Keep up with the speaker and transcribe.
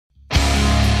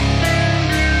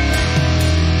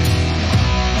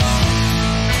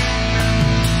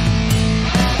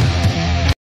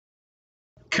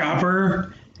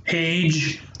Copper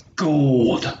Age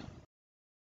Gold.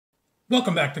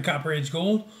 Welcome back to Copper Age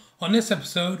Gold. On this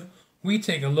episode, we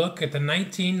take a look at the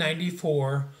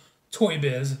 1994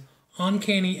 ToyBiz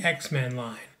Uncanny X-Men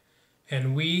line,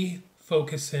 and we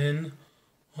focus in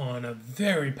on a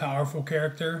very powerful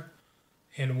character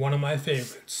and one of my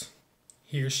favorites.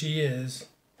 Here she is.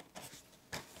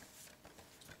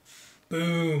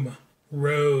 Boom!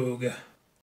 Rogue.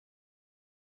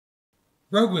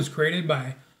 Rogue was created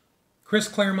by Chris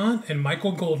Claremont and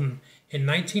Michael Golden in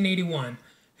 1981,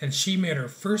 and she made her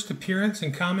first appearance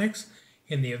in comics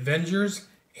in the Avengers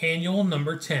Annual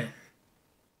number 10.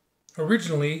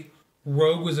 Originally,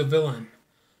 Rogue was a villain,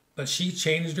 but she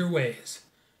changed her ways.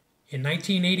 In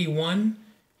 1981,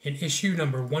 in issue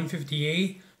number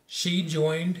 158, she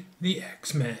joined the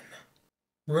X-Men.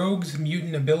 Rogue's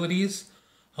mutant abilities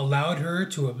allowed her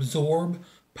to absorb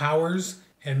powers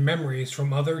and memories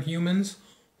from other humans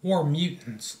or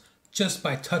mutants just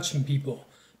by touching people,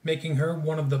 making her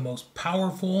one of the most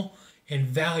powerful and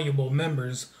valuable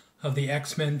members of the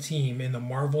X-Men team in the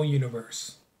Marvel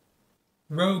Universe.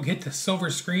 Rogue hit the silver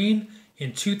screen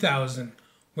in 2000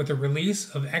 with the release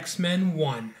of X-Men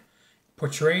 1,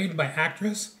 portrayed by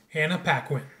actress Anna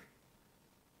Paquin.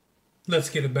 Let's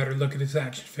get a better look at this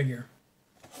action figure.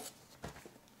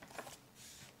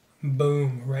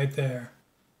 Boom, right there.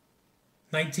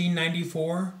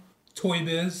 1994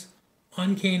 ToyBiz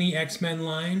Uncanny X-Men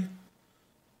line,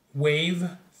 Wave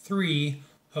 3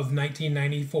 of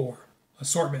 1994,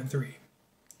 Assortment 3,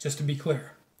 just to be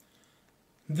clear.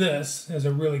 This is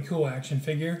a really cool action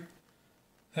figure.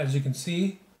 As you can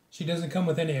see, she doesn't come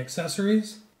with any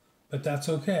accessories, but that's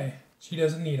okay. She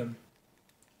doesn't need them.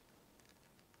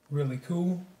 Really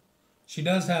cool. She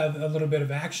does have a little bit of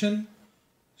action.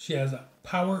 She has a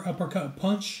power uppercut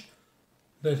punch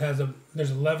that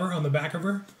there's a lever on the back of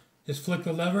her. Just flick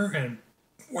the lever and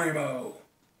whammo.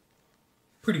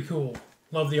 Pretty cool.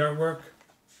 Love the artwork.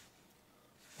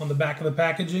 On the back of the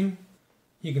packaging,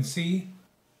 you can see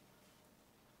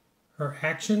her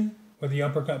action with the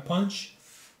uppercut punch.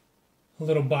 A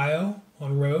little bio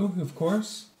on Rogue, of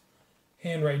course.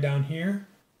 And right down here,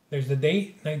 there's the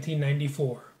date,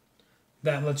 1994.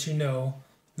 That lets you know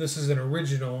this is an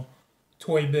original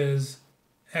ToyBiz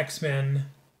X-Men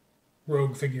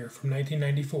Rogue figure from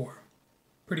 1994.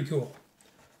 Pretty cool.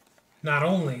 Not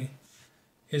only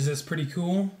is this pretty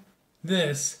cool,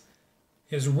 this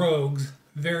is Rogue's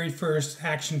very first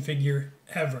action figure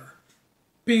ever.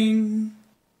 Bing!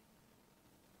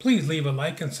 Please leave a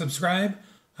like and subscribe.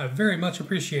 I very much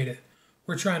appreciate it.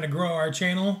 We're trying to grow our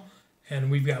channel, and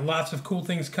we've got lots of cool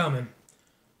things coming.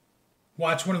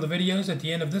 Watch one of the videos at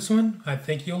the end of this one. I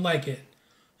think you'll like it.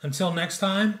 Until next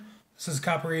time, this is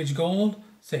Copper Age Gold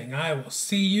saying I will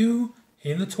see you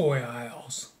in the toy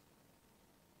aisles.